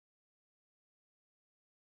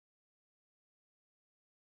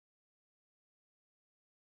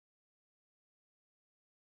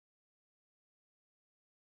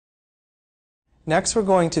Next, we're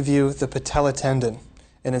going to view the patella tendon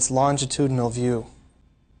in its longitudinal view.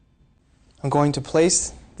 I'm going to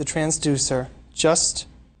place the transducer just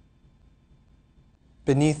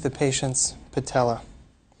beneath the patient's patella,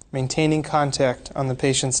 maintaining contact on the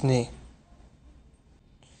patient's knee.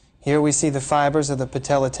 Here we see the fibers of the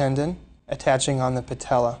patella tendon attaching on the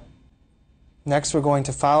patella. Next, we're going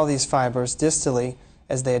to follow these fibers distally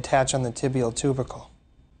as they attach on the tibial tubercle.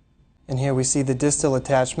 And here we see the distal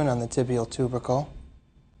attachment on the tibial tubercle.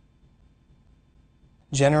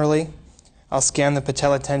 Generally, I'll scan the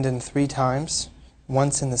patella tendon 3 times,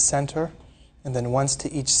 once in the center and then once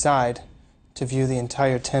to each side to view the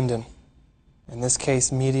entire tendon. In this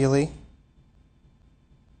case, medially,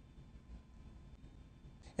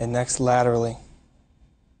 and next laterally.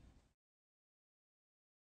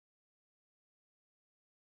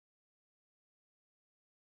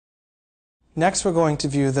 Next, we're going to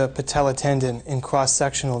view the patella tendon in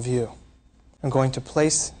cross-sectional view. I'm going to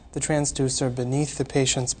place the transducer beneath the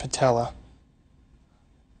patient's patella,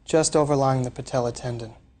 just overlying the patella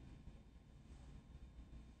tendon.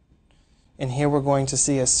 And here we're going to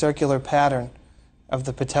see a circular pattern of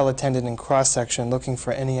the patella tendon in cross-section, looking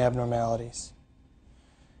for any abnormalities.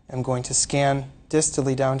 I'm going to scan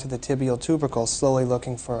distally down to the tibial tubercle, slowly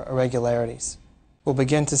looking for irregularities. We'll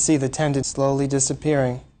begin to see the tendon slowly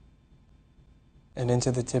disappearing and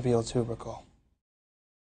into the tibial tubercle.